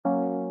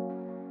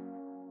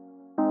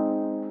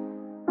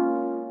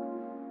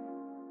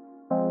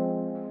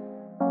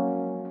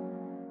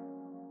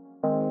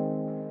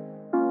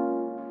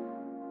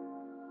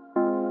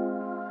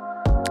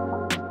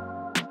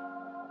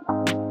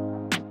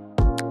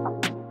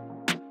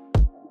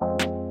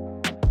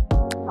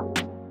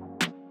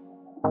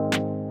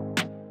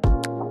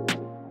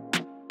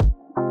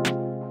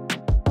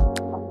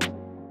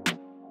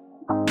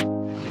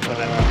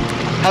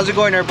How's it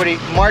going, everybody?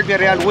 Mark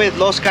Villarreal with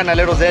Los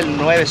Canaleros del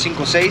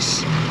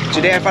 956.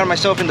 Today I find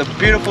myself in the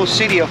beautiful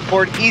city of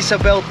Port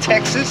Isabel,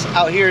 Texas,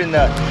 out here in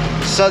the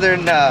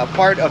southern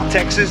part of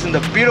Texas, in the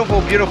beautiful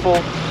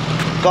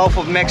Gulf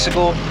of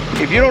Mexico.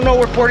 If you don't know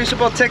where Port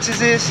Isabel, Texas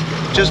is,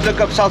 just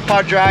look up South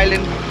Padre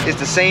Island. It's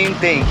the same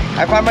thing.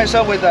 I find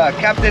myself with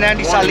Captain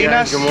Andy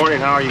Salinas. Good morning,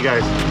 how are you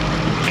guys?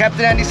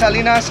 Captain Andy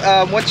Salinas,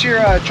 what's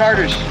your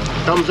charters?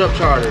 Thumbs up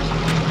charters.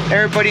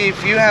 Everybody,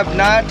 if you have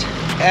not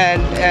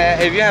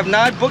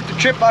booked a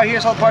trip out here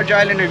in South Padre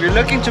Island, or if you're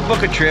looking to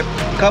book a trip,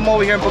 come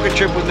over here and book a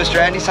trip with Mr.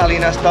 Andy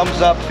Salinas,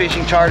 Thumbs Up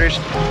Fishing Charters.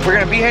 We're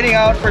going to be heading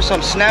out for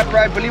some snapper.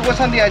 I believe,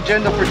 what's on the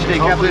agenda for today,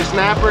 Captain?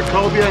 Snapper,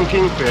 cobia, and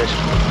kingfish.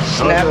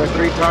 Those are the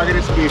 3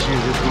 targeted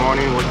species this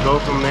morning. We'll go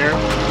from there.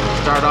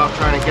 Start off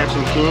trying to catch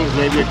some kings,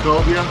 maybe a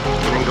cobia,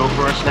 and then go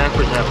for our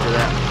snappers after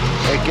that.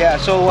 Heck yeah.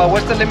 So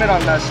what's the limit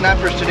on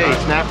snappers today?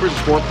 Snappers,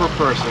 4 per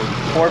person.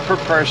 4 per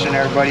person,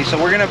 everybody. So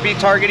we're going to be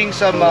targeting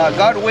some,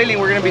 God willing,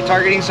 we're going to be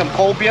targeting some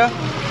cobia,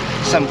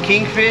 some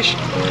kingfish,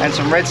 and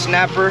some red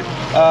snapper.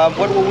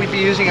 What will we be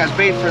using as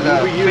bait for the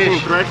fish? We'll be using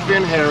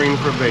threadfin herring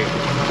for bait.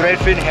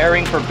 Threadfin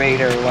herring for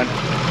bait, everyone.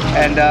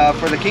 And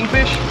for the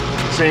kingfish?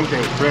 Same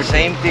thing.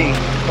 Same thing.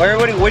 Well,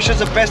 everybody, wish us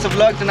the best of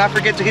luck. Do not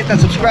forget to hit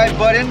that subscribe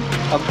button.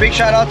 A big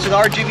shout out to the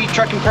RGV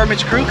Trucking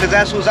Permits crew, because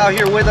that's who's out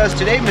here with us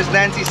today. Miss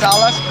Nancy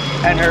Salas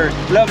and her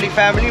lovely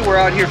family. We're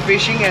out here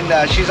fishing, and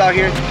she's out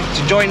here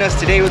to join us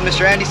today with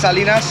Mr. Andy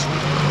Salinas.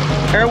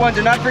 Everyone,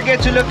 do not forget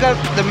to look up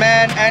the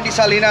man Andy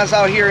Salinas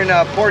out here in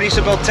Port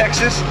Isabel,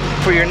 Texas,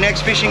 for your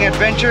next fishing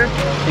adventure.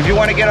 If you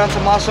want to get on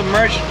some awesome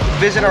merch,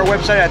 visit our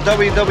website at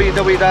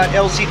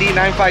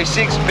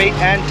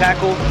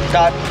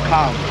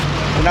www.lcd956baitandtackle.com.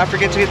 Do not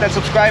forget to hit that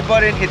subscribe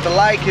button, hit the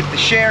like, hit the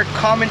share,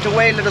 comment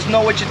away, let us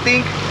know what you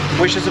think.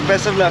 Wish us the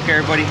best of luck,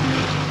 everybody.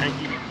 Thank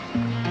you.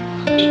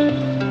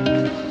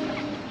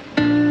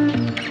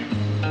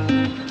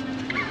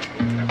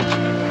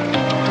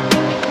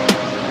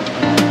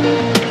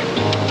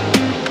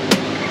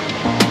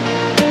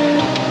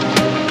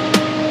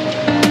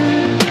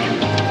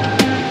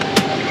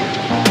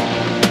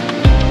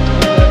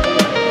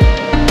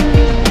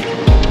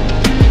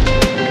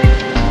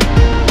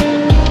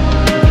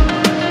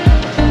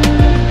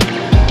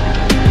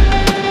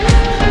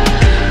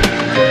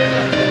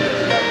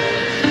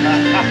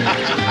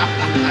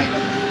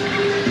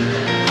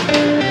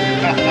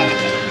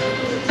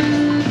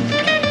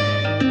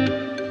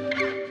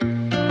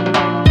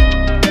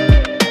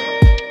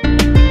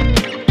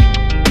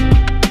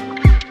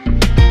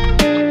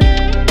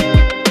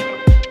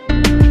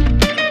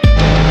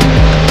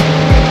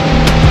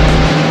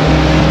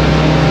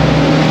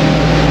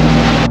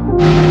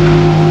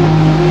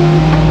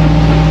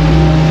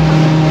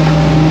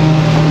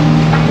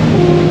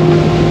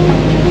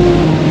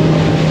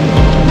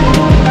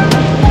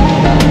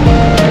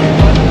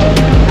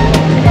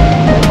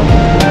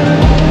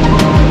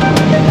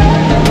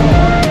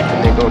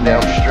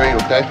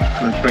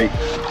 Straight.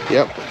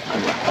 Yep.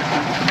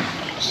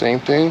 Same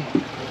thing.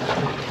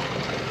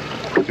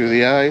 Through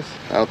the eyes,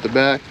 out the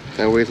back.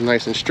 That way it's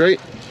nice and straight.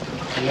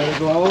 And let it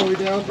go all the way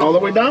down. All the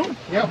way down?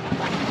 Yep.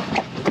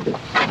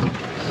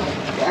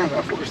 Damn,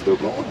 that fucker's still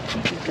going.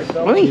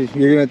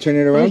 You're gonna turn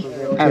it around.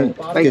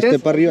 Like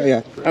this?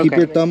 Yeah. Okay. Keep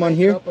your thumb on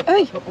here.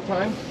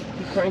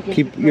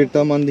 Keep your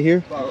thumb on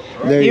here.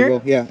 There you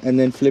go. Yeah, and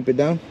then flip it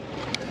down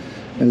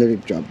and let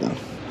it drop down.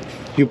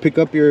 You pick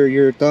up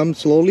your thumb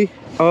slowly.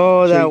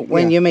 Oh, that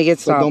when you make it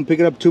stop. So don't pick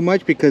it up too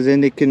much, because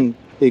then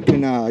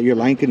your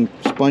line can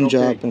sponge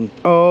up and.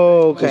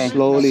 Oh, okay. Just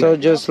slowly. So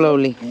just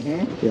slowly.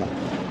 Yeah.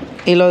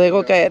 Y lo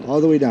dejo caer.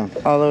 All the way down.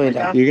 All the way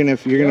down. You're gonna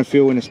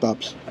feel when it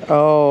stops.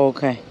 Oh,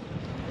 okay.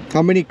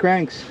 How many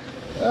cranks?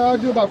 I'll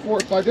do about 4 or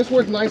 5. This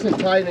one's nice and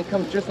tight, and it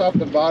comes just off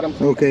the bottom.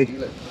 So okay.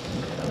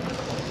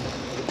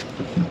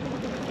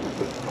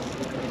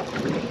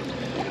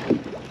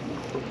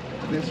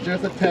 This is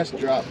just a test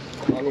drop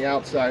on the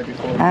outside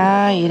before.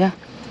 Mira.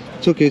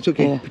 It's okay, it's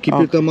okay. Yeah. Keep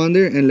your thumb on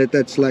there and let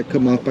that slack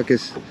come off.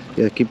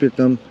 Yeah, keep your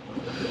thumb.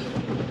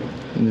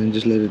 And then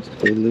just let it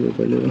go little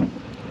by little.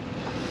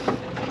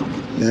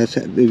 That's,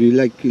 if you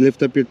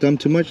lift up your thumb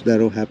too much,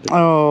 that'll happen.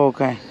 Oh,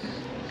 okay.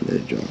 Let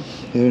it drop.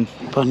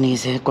 Pues ni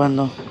sé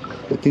cuándo.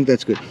 I think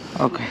that's good.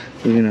 Okay.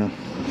 You're gonna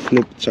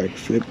flip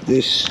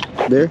this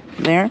there.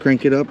 There?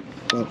 Crank it up.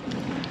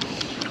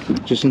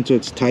 Just until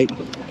it's tight.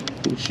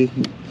 You see?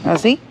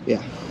 Así?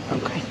 Yeah.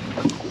 Okay.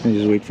 And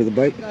just wait for the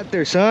bite. Got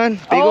there, son.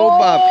 Big old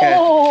bobcat.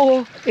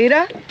 Oh,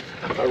 mira.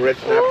 A red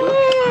snapper.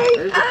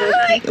 There's the first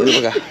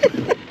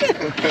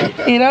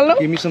Míralo.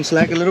 Give me some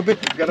slack a little bit.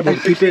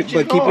 But keep your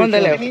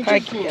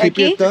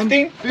thumb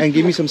and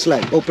give me some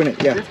slack. Open it,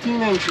 yeah.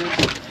 15 inches.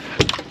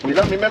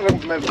 Mira, me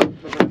reventaron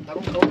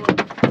todo.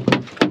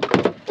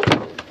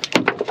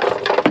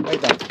 Ahí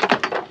está.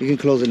 You can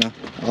close it now.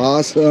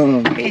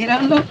 Awesome.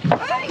 Míralo.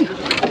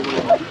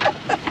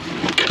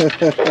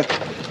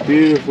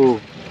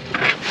 Beautiful.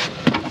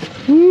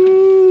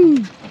 Woo.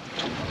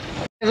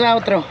 Es la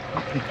otro.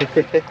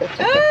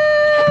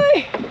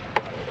 Ay.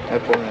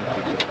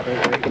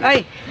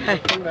 Ay. Ay.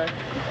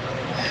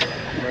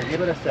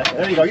 Give it a second.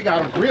 There you go. You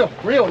got him. Reel.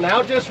 Reel.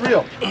 Now just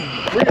reel.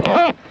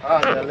 Reel.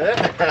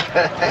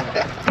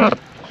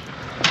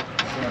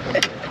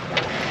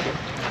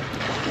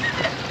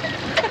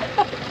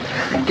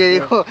 Que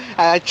dijo,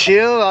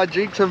 chill, I'll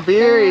drink some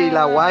beer y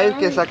la wife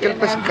que saque el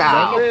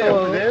pescado.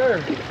 Over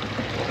there.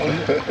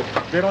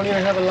 They don't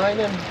even have a line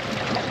in.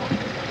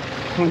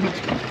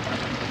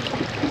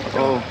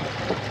 Oh.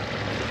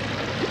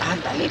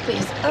 Ándale,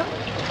 pesca.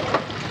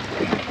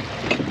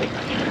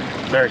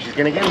 There, she's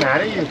gonna get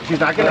mad at you. She's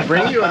not gonna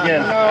bring you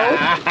again. No.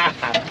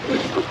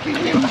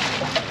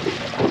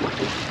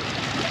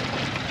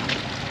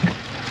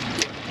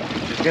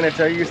 She's gonna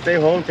tell you stay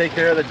home, take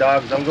care of the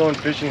dogs. I'm going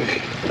fishing.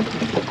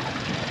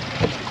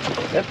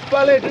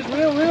 Épale, just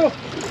reel, reel.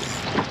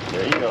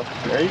 There you go.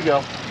 There you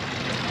go.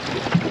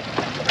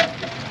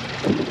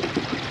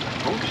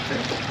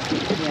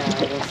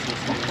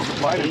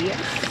 Yeah,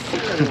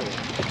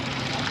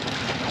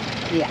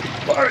 yeah.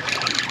 Mark.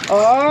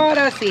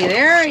 Ahora sí,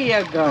 there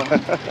you go.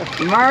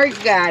 Mark's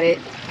got it.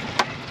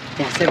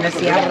 Ya se me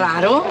hacía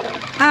raro.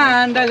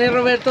 Ándale,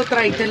 Roberto,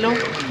 tráetelo.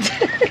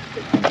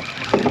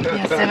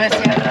 Ya se me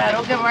hacía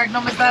raro que Mark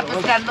no me estaba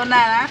pescando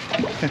nada.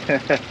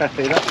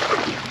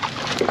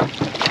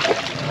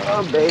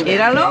 Oh, baby.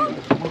 Míralo.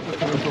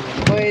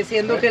 Pues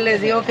siendo que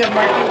les digo que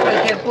Mark en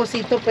cualquier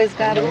pocito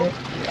pescado.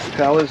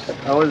 I was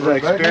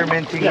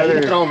experimenting Yeah, you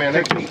other can throw 'em in.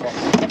 techniques.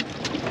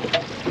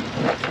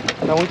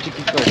 Está muy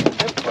chiquito.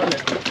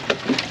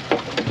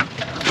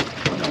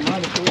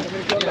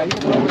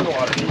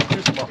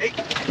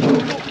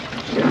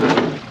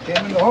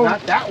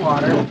 Not that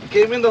water.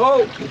 Get him in the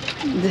hole.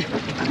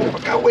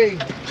 Acá, güey.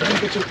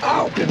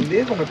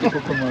 Pendejo, me tocó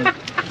comer.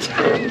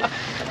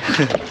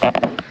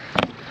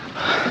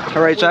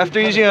 Alright, so after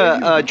using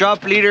a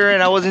drop leader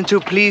and I wasn't too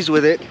pleased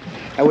with it,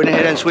 I went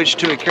ahead and switched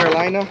to a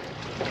Carolina.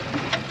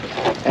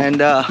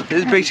 And this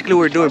is basically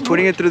what we're doing,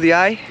 putting it through the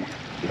eye,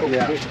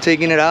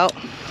 taking it out,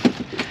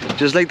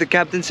 just like the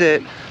captain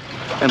said,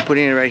 and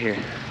putting it right here.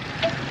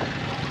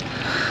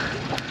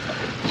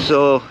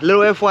 So,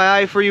 little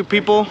FYI for you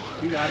people,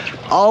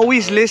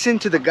 always listen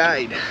to the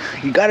guide.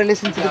 You gotta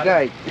listen to the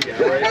guide.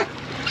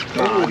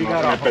 Oh, you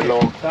got off.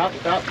 Stop,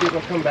 stop,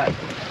 people, come back.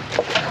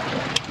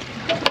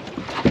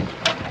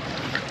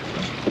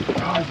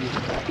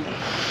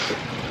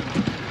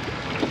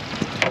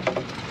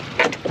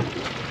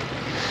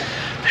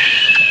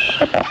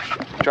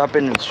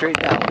 Dropping it straight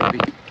down, baby.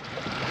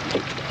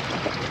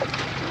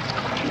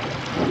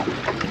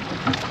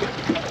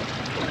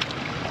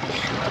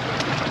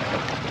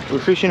 We're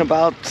fishing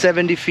about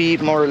 70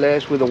 feet, more or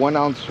less, with a 1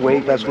 ounce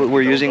weight. That's what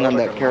we're using on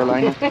that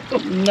Carolina.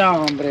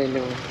 No, hombre,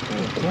 Leo.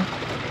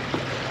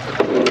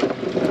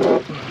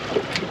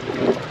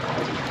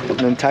 And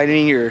then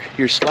tightening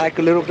your slack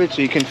a little bit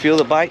so you can feel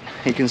the bite.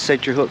 You can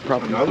set your hook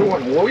properly. Another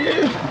one. Oh,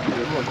 yeah.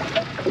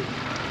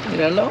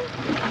 Míralo.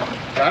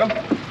 Got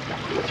him?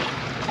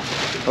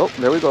 Oh,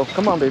 there we go.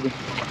 Come on, baby.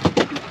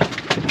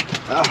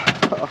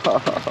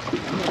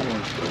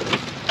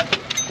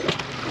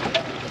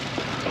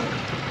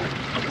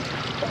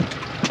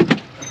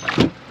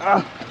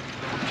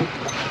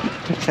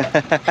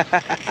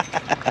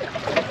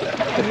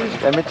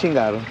 Ya me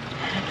chingaron.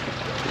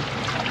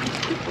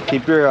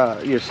 Keep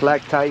your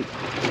slack tight.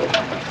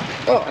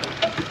 Oh.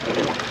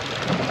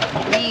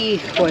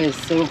 Hijo de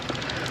su.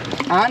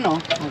 Ah, no.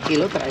 Aquí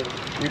lo traigo.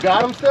 You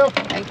got him still?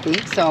 I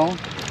think so.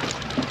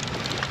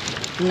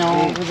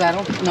 No, pues I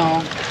don't,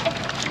 no.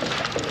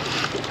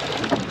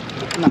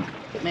 No,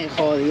 me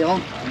jodió.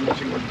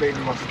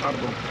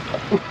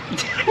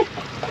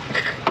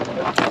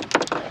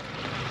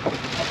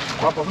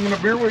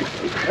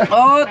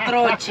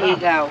 Otro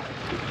chingao.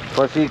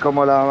 Pues sí,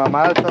 como la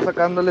mamá está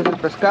sacándoles el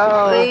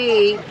pescado.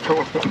 Sí.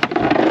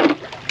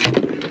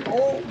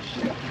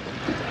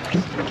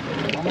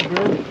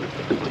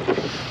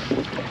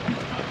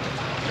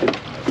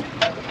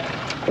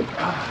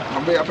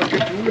 Hombre, ya pesqué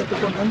tú, ya estoy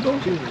contento.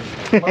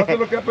 Más de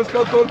lo que ha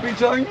pescado todo el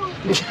pinche año.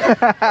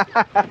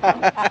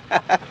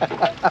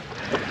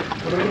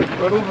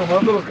 Recuerdo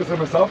nomás de los que se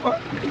me zafan.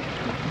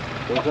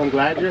 Well, I'm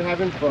glad you're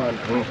having fun.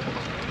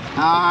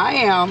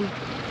 I am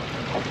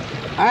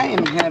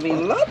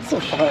having lots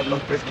of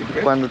fun.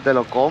 Cuando te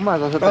lo comas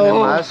vas a tener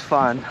más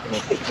fun.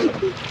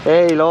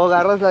 Y luego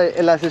agarras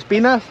las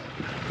espinas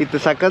y te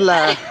sacas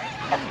la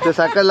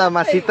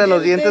masita de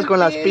los dientes con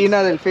la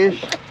espina del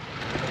fish.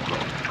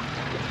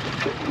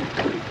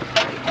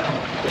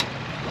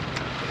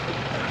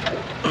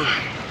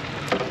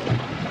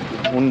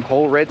 Un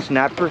whole red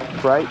snapper,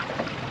 right?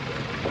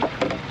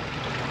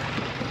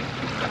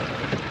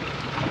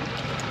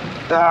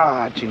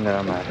 Ah,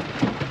 chingada madre.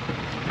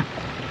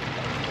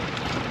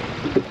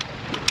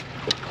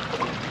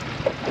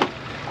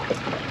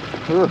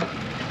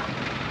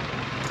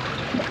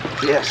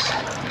 Yes.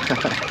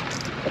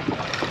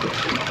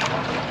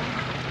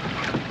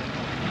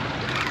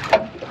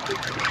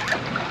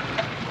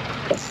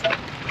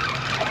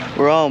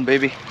 We're on,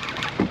 baby.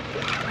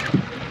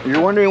 If you're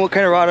wondering what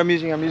kind of rod I'm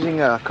using a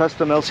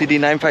custom LCD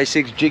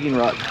 956 jigging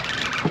rod.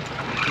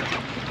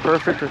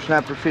 Perfect for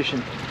snapper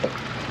fishing.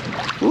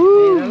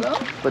 Woo!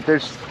 but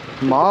there's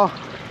small.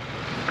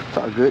 It's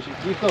all good.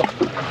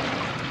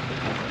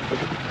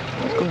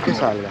 Con que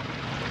salga.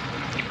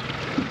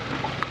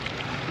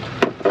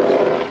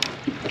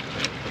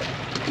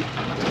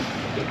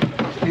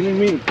 Feeling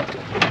me.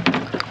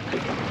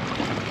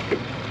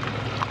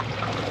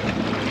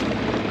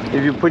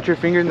 If you put your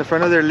finger in the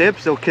front of their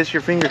lips, they'll kiss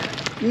your finger.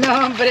 No,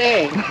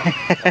 hombre.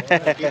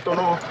 Chiquito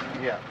no.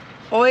 Yeah.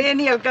 Oye,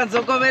 ni alcanzó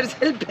a comerse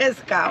el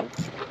pescado.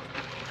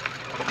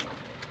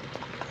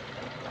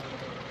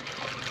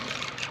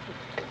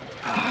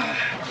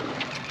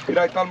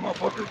 Mira, ahí está el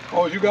motherfucker.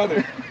 Oh, you got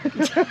it.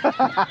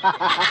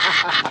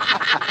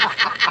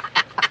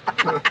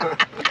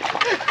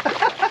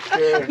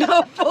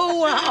 No,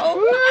 wow.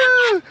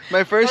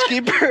 My first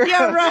keeper.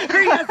 Ya, Robert,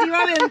 ya se iba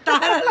a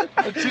aventar.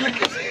 El chile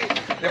que sí.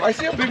 If I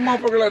see a big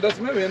motherfucker like that,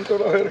 se me aviento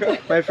la verga.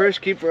 My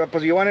first keeper.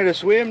 Pues you wanted to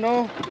swim,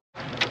 no?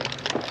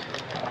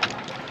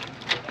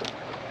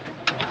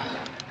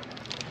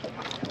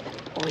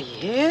 Oh,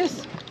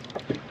 yes.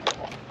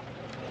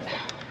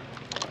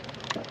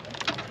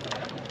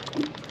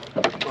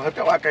 No se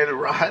te va a caer el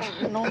rod.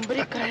 No,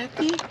 hombre,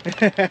 cállate.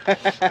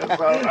 That's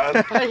all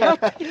right.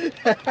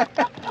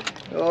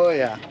 Oh,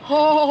 yeah.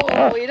 Oh,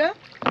 mira.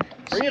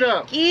 Bring it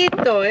up.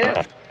 Chiquito,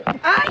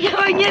 Ay,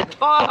 oye,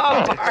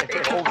 todo.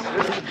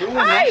 Ay,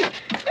 ay.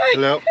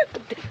 Hello.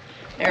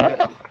 There we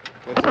go.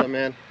 What's up,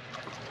 man?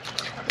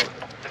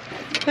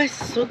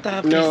 Pues eso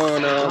está No,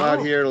 pesado. out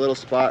here, a little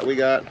spot. We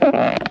got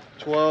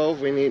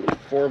 12. We need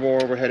 4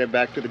 more. We're headed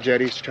back to the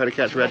jetties to try to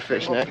catch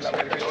redfish next.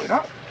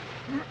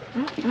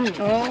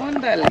 Oh,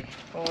 ándale.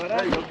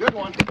 There you go, good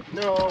one.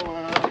 No,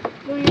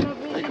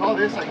 they call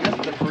this, I guess,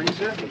 the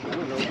freezer. I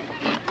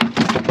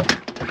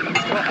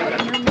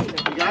don't know.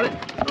 You got it?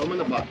 Throw them in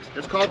the box.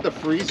 It's called the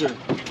freezer.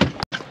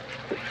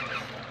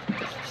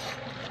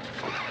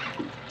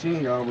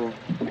 Chinga, bro.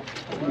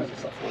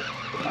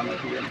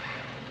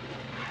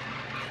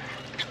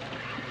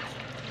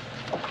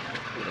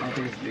 I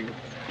think it's legal.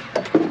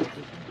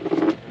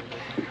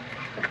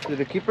 To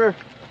the keeper.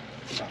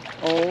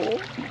 Oh.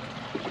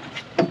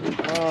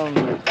 Oh.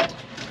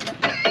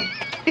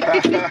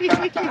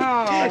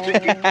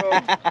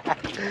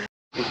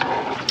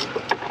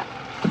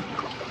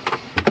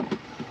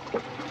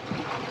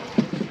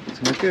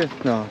 It's not good.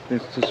 No,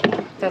 it's too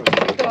small. Está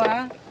chiquito,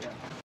 ¿ah?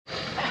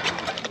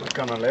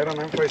 Canalera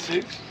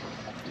 956.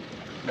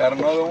 Got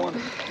another one.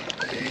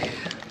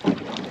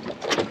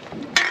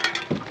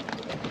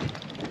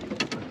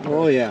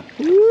 Oh yeah.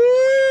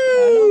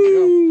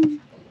 Woo!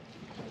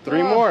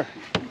 3 more.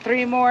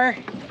 3 more.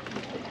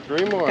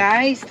 3 more.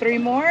 Guys, 3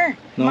 more.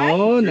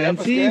 No,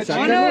 Nancy,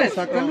 Vámonos.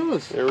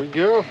 sácalos. There we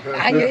go.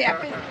 Ay, ya.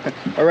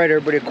 All right,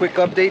 everybody, a quick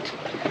update.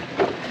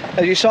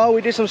 As you saw,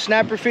 we did some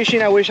snapper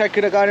fishing. I wish I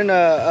could have gotten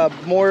a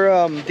more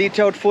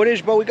detailed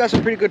footage, but we got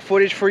some pretty good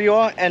footage for you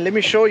all. And let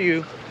me show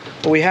you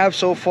what we have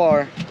so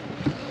far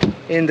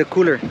in the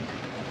cooler.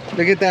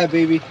 Look at that,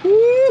 baby.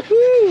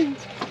 Woohoo!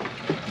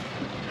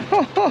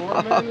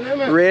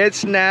 Red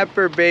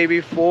snapper,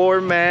 baby,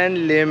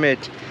 4-man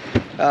limit.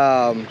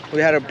 We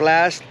had a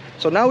blast.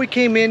 So now we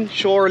came in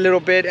shore a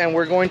little bit and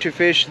we're going to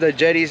fish the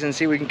jetties and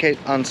see if we can get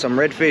on some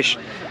redfish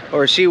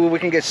or see if we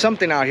can get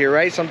something out here,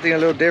 right? Something a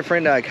little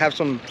different, like have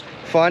some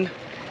fun.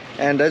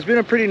 And it's been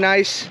a pretty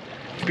nice,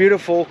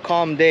 beautiful,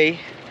 calm day.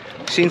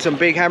 Seen some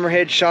big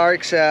hammerhead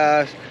sharks,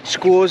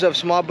 schools of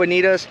small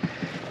bonitas,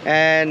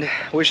 and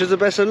wish us the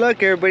best of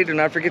luck, everybody. Do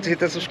not forget to hit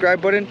that subscribe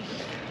button.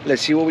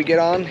 Let's see what we get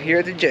on here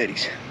at the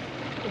jetties.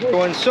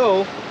 And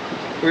so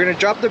we're gonna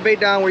drop the bait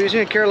down. We're using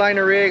a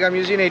Carolina rig. I'm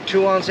using a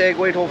 2-ounce egg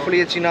weight. Hopefully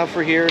it's enough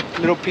for here.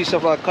 Little piece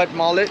of cut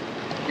mullet.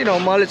 You know,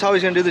 mullet's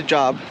always gonna do the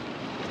job.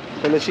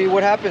 So let's see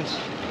what happens.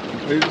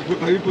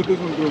 How you put this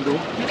one through, bro?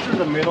 Just in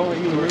the middle.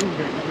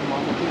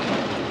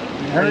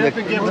 Hurry up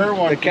and give her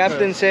one. The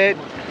captain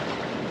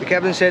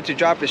said to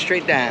drop it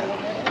straight down.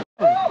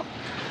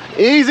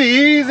 Easy,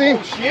 easy.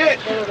 Oh, shit.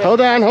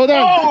 Hold on.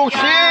 Oh,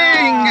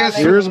 chingue.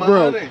 Yours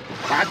broke.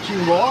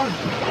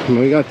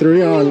 We got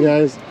 3 on,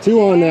 guys.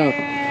 2 on now.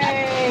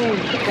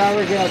 I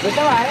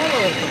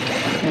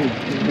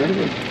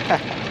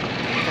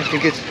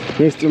think it's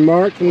Mr.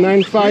 Mark from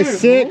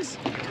 956.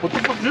 What the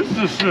fuck is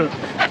this shit?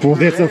 Well,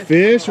 that's a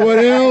fish. What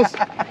else?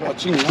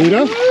 You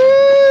know?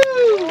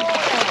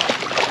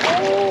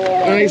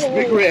 Nice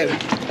big red.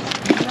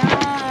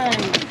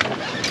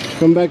 Nice.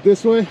 Come back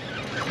this way.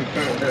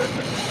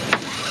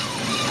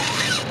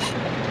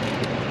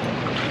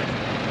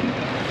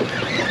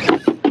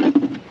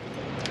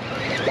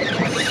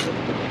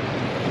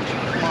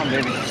 come on,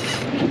 baby.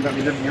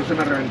 Yo se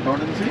me reventó,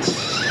 ¿sí?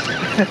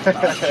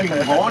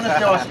 Chingón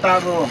este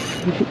bastardo.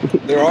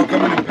 They're all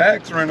coming in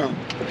packs right now.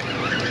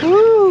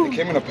 Woo! They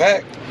came in a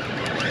pack.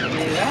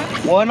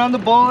 One on the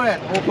boat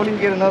and hopefully we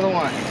get another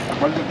one.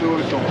 ¿Cuál de tú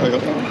eso?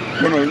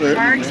 Bueno,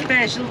 Mark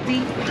specialty.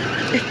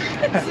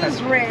 This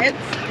is reds.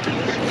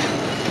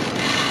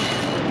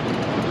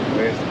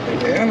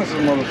 damn, this is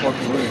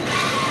motherfucking weird.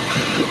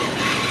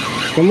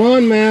 Come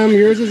on, ma'am.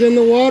 Yours is in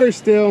the water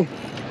still.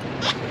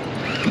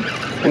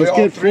 Let's all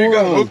get 3 4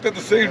 got on. hooked at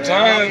the same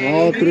time.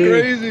 All You're 3.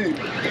 crazy.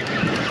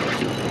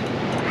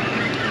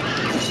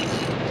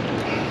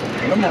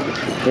 No.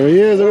 There he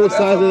is. Look at the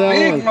size of that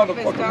Big one.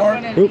 motherfucker,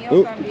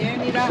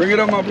 Mark. Bring it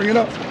up, Mark. Bring it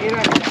up.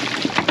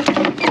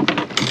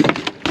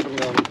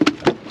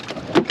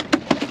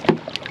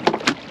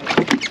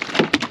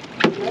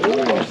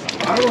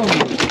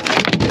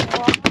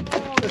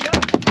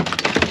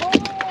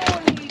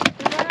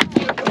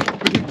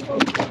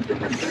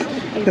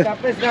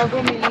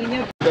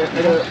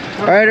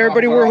 All right,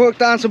 everybody, we're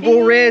hooked on some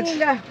bull reds.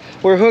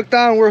 We're hooked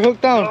on. We're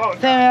hooked on.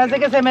 Se me hace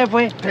que se me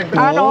fue.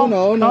 Ah, no.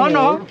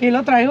 No. Aquí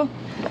lo traigo.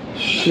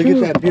 Look at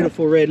that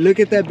beautiful red. Look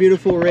at that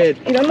beautiful red.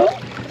 Míralo.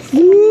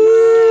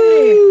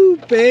 Woo,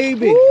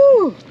 baby.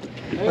 Woo.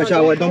 Watch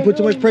out. Don't put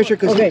too much pressure,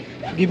 because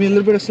give me a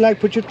little bit of slack.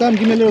 Put your thumb.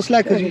 Give me a little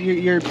slack, because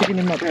you're picking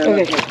him up.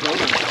 Okay.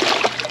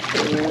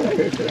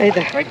 Right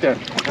there. Right there.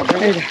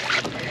 Right there.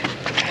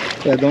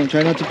 Yeah, don't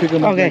try not to pick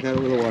him up like that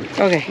over the water.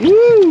 Okay.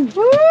 Woo.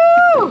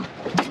 Woo.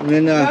 And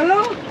then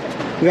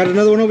we got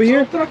another one over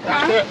here. Here,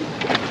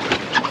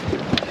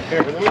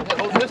 let me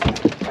hold this.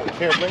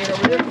 Here, bring it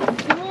over here.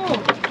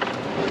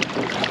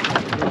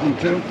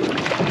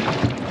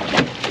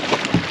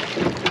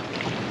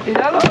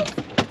 Míralo.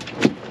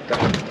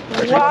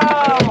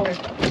 Wow.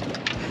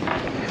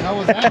 How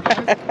was that,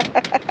 guys?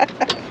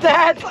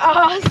 That's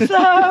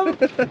awesome.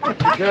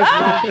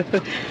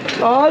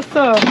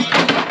 Awesome.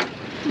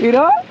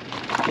 Mira.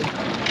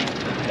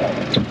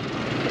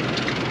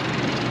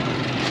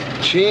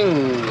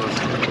 Chings.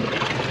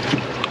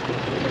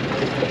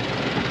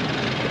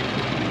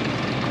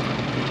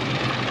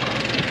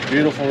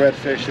 Beautiful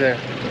redfish there.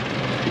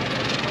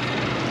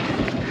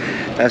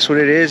 That's what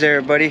it is,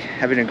 everybody.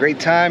 Having a great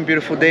time.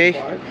 Beautiful day.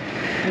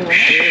 There's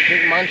a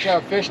big munch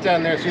out fish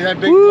down there. See that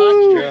big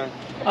munch? Yeah.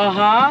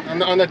 Uh-huh.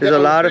 There's a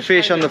lot of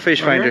fish on the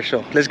fish finder,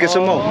 so let's get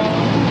some more.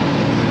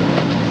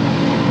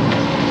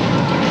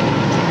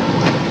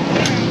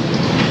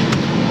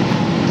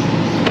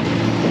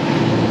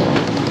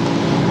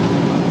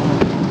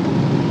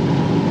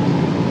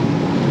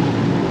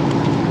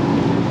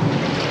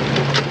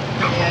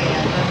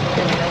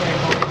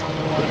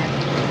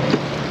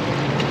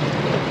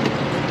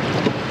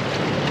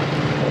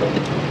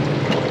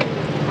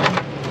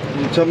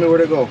 Tell me where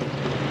to go.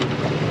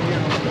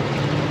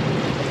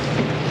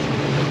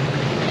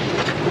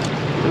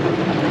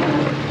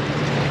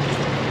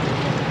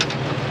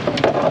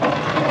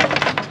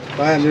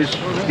 Fine,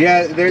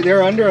 yeah,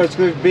 they're under us.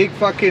 There's big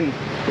fucking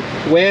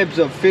webs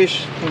of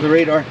fish on the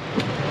radar.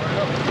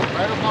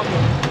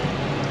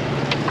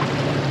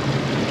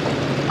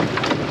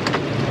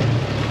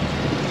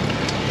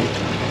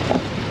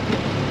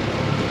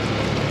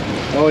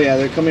 Oh yeah,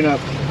 they're coming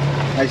up.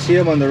 I see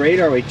them on the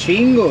radar with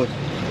chingos.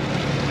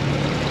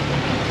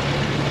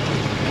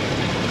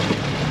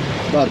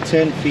 About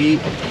 10 feet.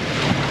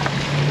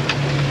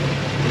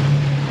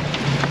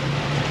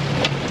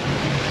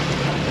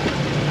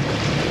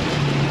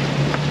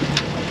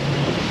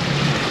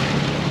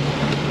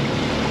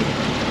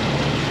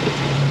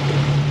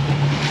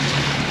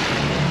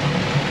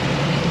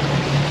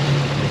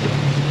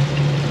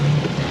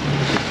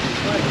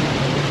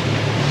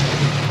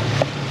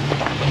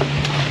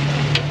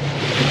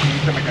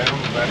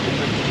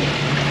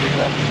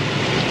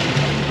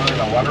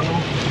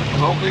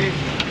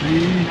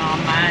 No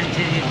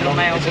manches, you throw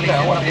my Oakley in the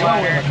water.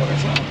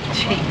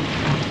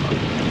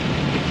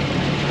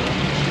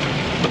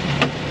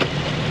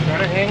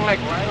 Gotta hang like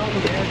right on the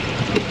edge.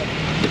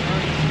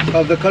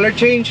 Of the color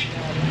change?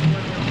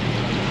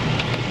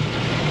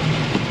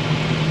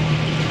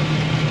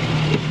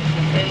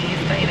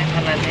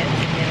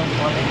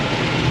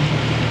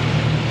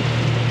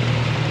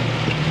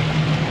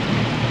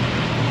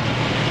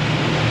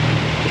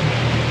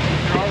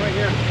 They're all right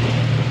here.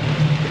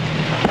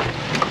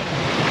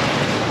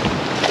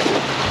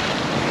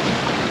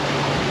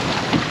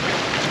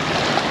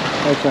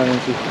 That's not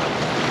empty.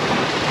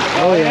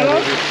 Oh yeah.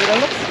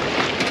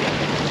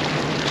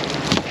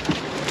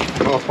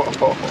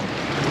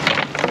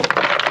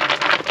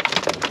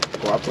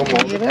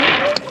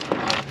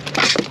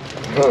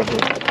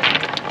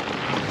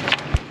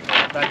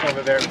 Back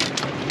over there.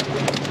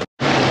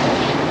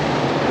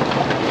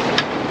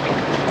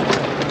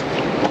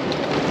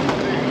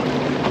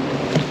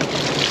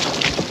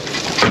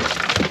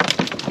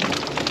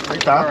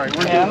 All right,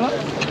 we're doing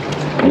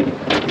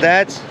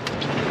That's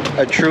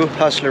a true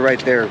hustler right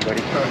there,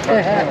 buddy.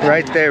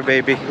 Right there,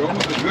 baby. You're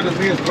almost as good as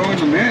me as throwing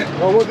the net.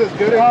 What was this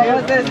good?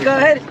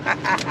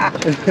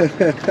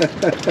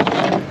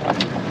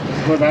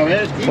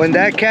 When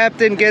that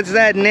captain gets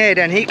that net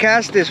and he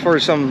casts this for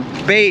some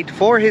bait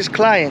for his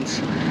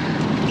clients,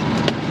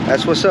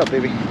 that's what's up,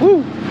 baby.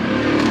 Woo!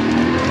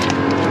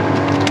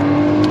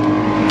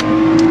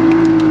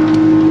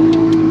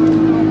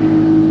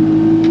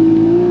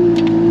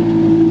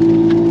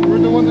 We're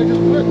the one that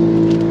just quit.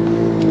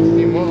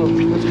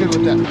 Let's get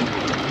with that. I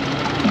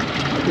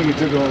think he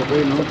took it all the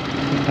way, no?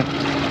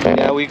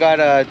 Yeah, we got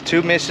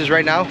 2 misses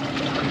right now,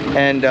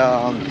 and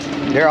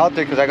they're out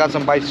there because I got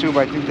some bites too,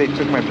 but I think they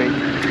took my bait.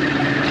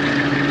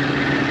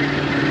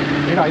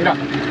 Mira.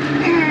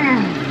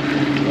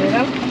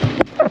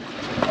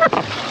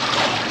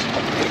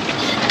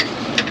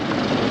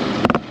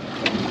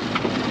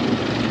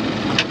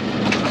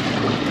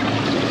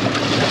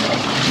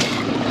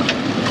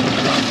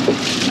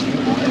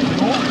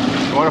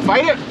 Want to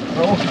fight it?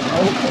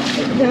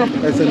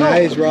 That's a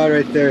nice rod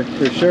right there.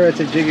 For sure,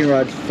 it's a jigging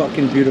rod. It's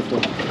fucking beautiful.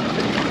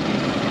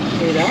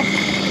 Mira.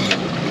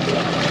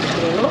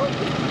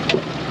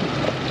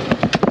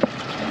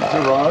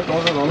 Good rod,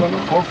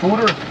 $12,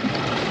 4-footer.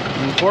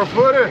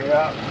 4-footer.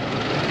 Yeah.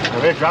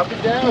 Okay, drop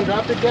it down,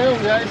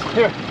 guys.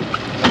 Here.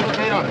 Put the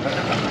bait on it.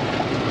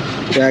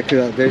 Yeah,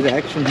 there's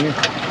action here.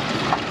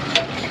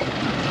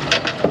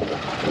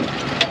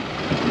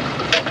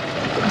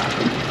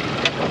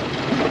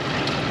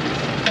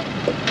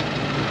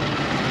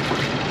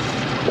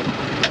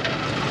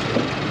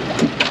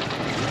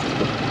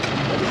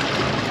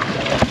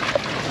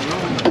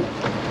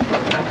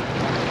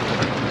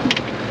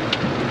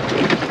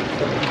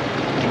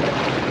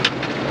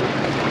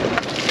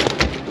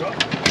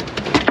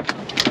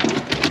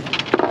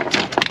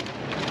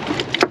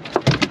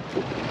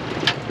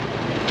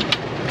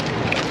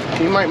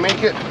 He might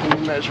make it. Let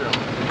me measure him.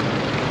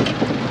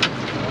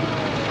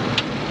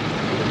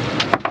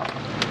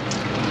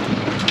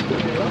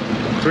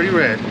 Pretty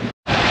red.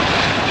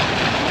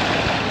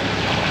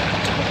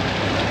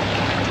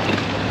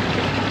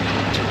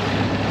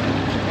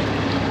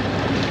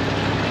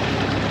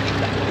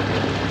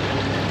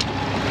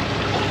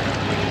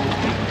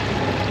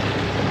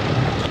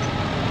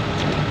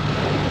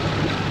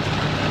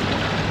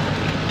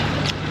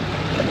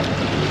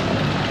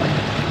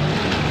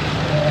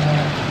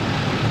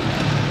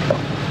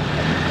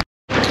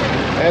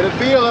 It'll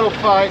be a little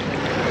fight.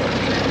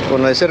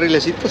 Con ese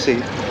rilecito,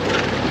 sí.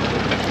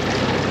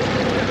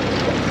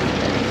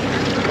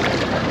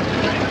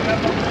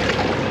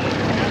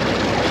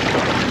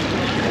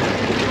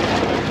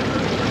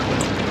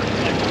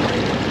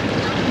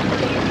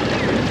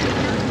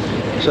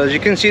 So as you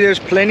can see, there's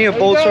plenty of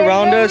boats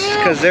around us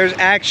because there's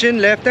action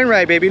left and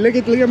right, baby. Look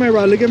at my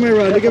rod. Look at my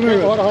rod. Look at my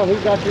rod. Hold on,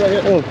 he's got you right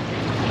here. Oh.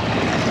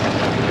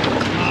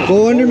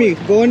 Go under me.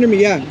 Go under me.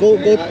 Yeah. Go.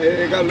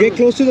 Get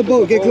close to the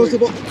boat. Get close to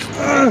the boat.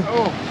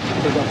 Oh,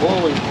 there's a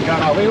bull. Wait.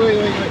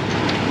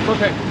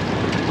 Okay.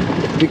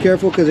 Be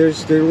careful because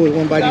there was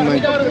one biting mine.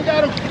 We got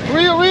him.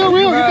 Reel.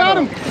 You got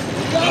him.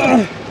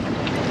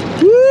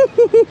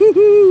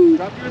 Woo-hoo-hoo-hoo-hoo.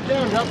 Drop yours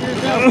down.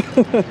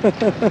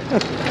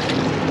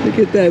 Look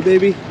at that,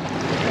 baby.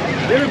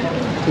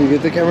 Can you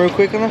get the camera real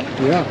quick on that?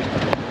 Yeah.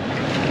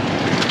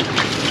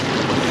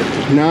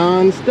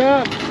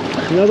 Non-stop.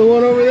 Another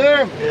one over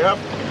there. Yep.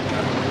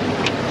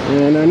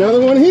 And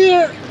another one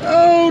here.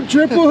 Oh,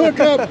 triple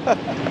hookup.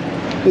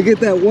 Look at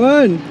that.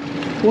 1,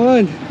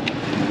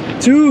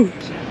 2,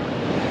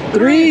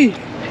 3.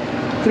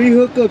 3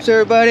 hookups,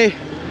 everybody.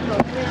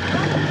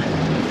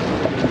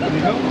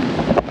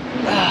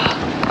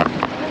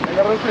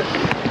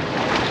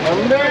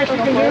 There, she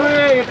can do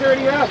it. It's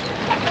already up.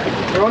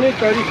 We're only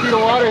 30 feet of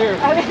water here.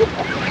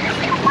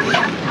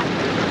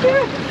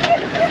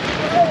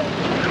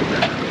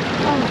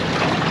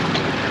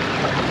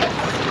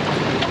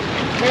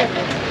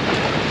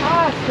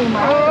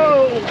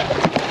 Oh!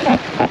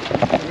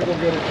 Let me go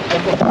get it.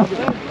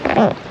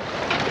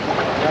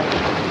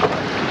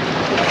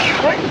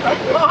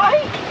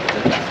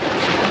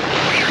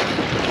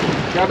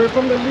 Grab it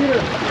from the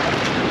leader.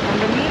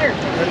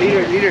 The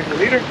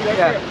leader.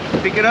 Yeah.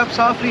 Pick it up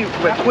softly,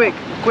 but quick.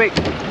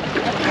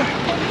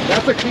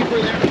 That's a keeper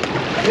there.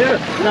 Here.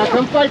 Now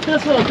come fight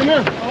this one. Come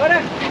here.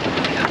 Ahora.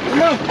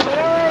 Come on.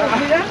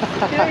 Mira.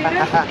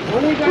 What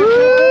do you got?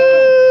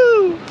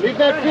 Leave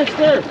that fish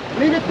there.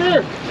 Leave it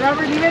there.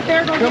 Robert, leave it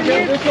there. Don't Come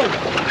get get it. this one.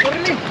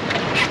 Órale.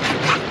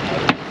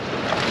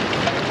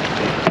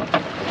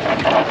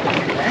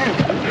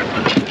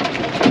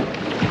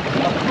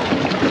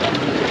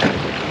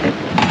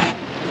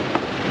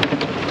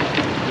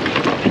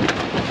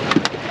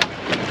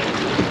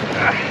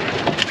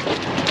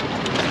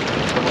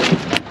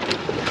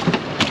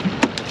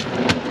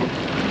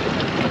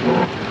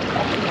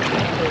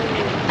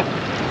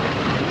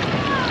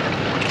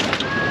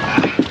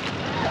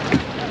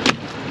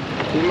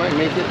 You might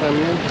make it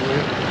también.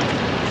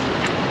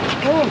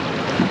 Oh.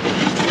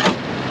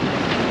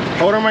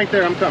 Hold on right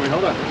there. I'm coming.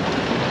 Hold on.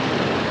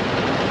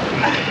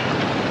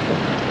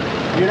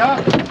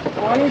 Mira,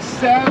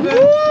 27. Woo!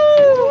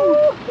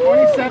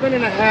 27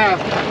 and a half.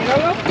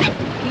 Míralo.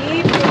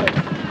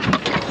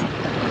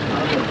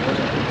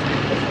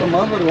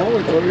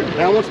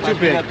 That one's too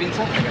big.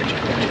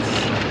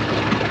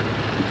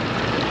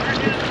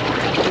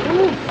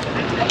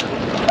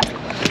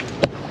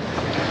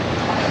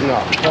 No,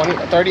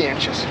 30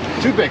 inches.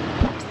 Too big.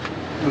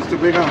 It's too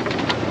big, huh?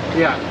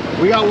 Yeah,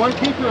 we got one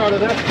keeper out of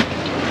there.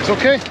 It's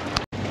okay.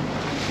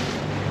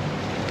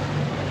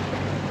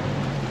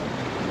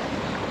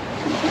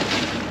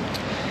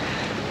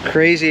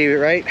 Crazy,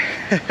 right?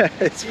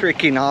 It's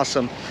freaking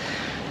awesome.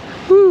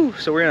 Woo!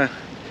 So we're gonna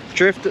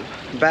drift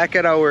back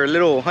at our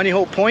little honey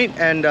hole point,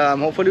 and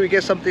hopefully we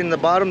get something in the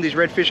bottom. These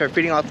redfish are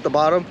feeding off the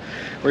bottom.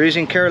 We're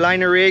using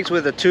Carolina rigs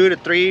with a 2 to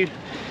 3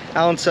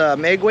 ounce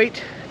egg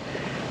weight.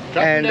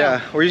 And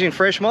we're using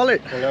fresh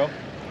mullet. Hello.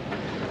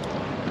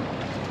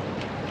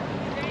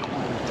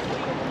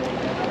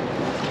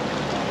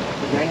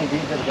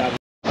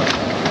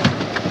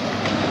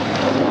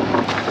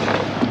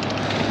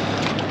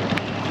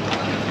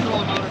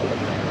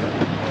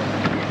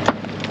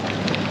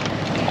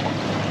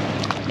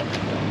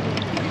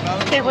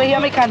 este güey ya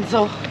me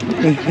cansó.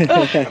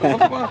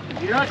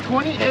 You're at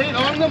 28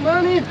 on the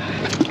money.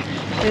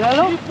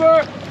 Míralo.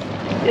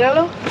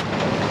 Míralo.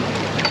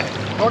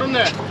 Hold him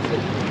there.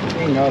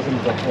 No, se me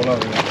tapó la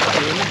vida.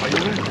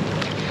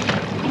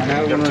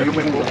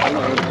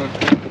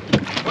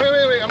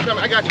 Wait, I'm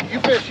coming. I got you. You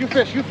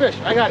fish.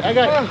 I got it.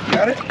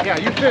 Got it? Yeah,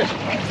 you fish.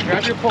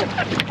 Grab your pole.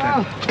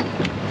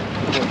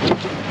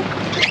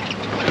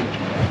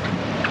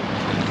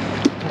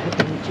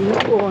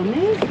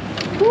 Chingones.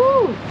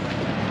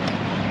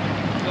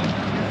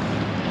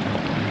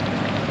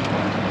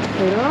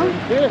 Pero,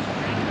 Fish.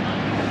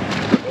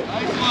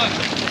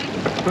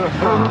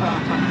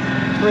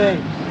 pues,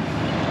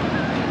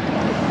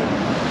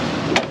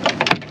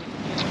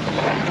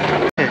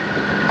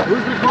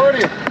 Who's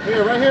recording?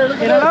 Here, right here. Look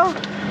at míralo.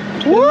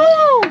 that.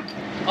 ¡Woo!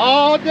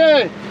 All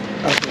day.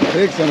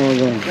 Six and we're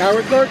going. Now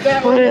record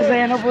that Por one. eso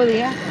ya no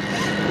podía.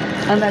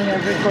 Ándale,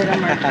 recuerda,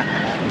 Mark.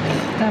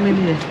 Dame,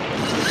 mire.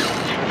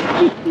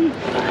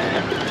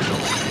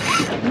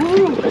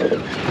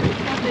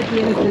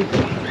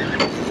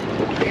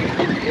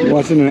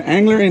 Watching an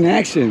angler in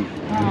action.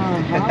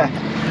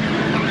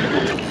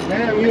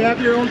 Man, you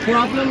have your own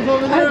problems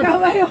over I there.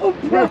 got my own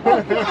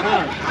problem.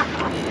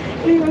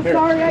 Digo,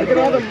 sorry, I Look at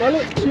all the can't.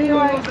 mullet. Digo,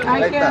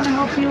 I can't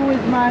help you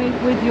with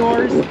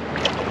yours.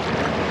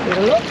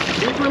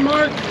 Here's my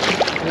mark.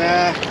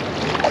 Nah.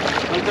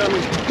 I'm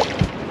coming.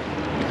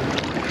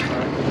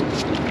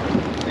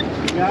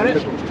 Got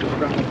it?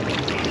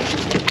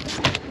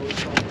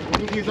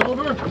 Think he's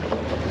over?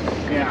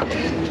 Yeah.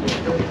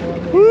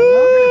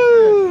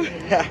 Woo!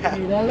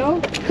 Míralo.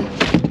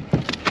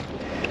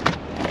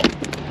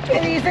 ¿Qué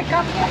dice,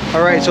 Captain?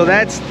 All right, so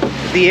that's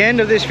the end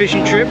of this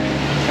fishing trip.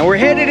 And we're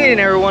headed in,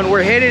 everyone.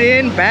 We're headed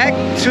in back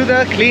to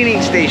the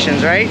cleaning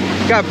stations, right?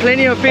 Got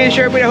plenty of fish,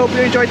 everybody. I hope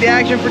you enjoyed the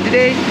action for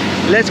today.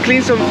 Let's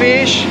clean some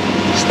fish.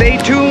 Stay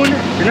tuned.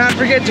 Do not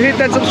forget to hit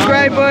that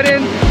subscribe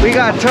button. We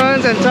got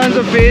tons and tons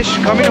of fish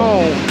coming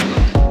home.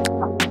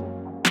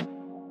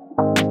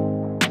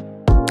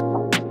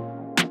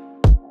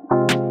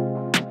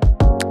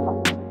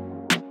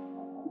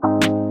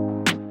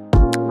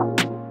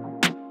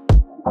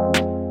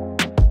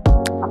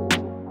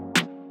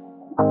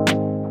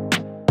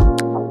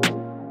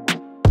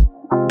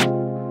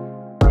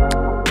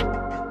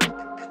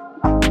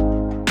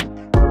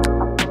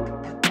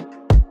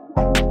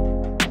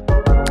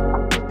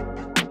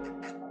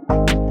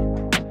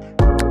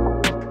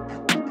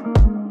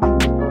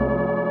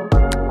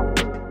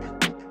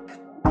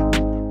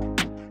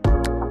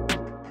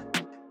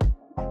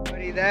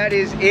 That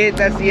is it.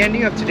 That's the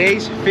ending of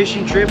today's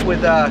fishing trip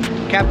with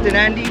Captain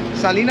Andy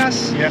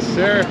Salinas. Yes,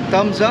 sir.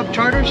 Thumbs up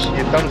charters.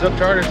 Yeah, thumbs up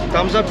charters.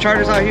 Thumbs up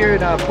charters out here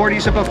in Port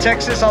Isabel,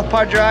 Texas, South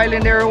Padre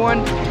Island, everyone.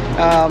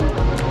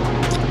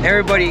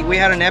 Everybody, we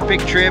had an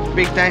epic trip.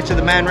 Big thanks to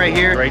the man right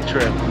here. Great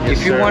trip. Yes,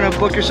 If you sir. want to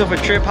book yourself a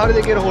trip, how do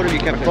they get a hold of you,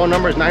 Captain? Phone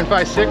number is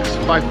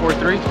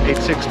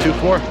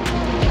 956-543-8624.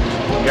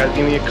 You guys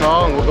give me a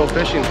call and we'll go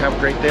fishing. Have a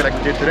great day like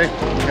we did today.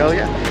 Hell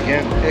yeah.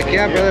 Again. Heck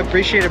yeah, brother.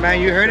 Appreciate it, man.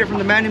 You heard it from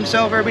the man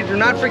himself. Everybody, do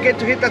not forget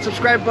to hit that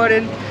subscribe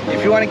button.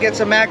 If you want to get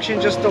some action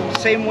just the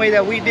same way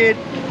that we did,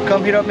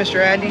 come hit up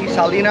Mr. Andy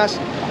Salinas.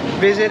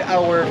 Visit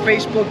our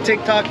Facebook,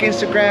 TikTok,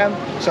 Instagram.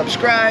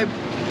 Subscribe,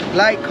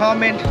 like,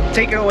 comment.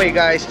 Take it away,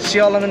 guys. See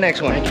y'all on the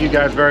next one. Thank you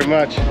guys very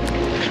much.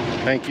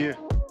 Thank you.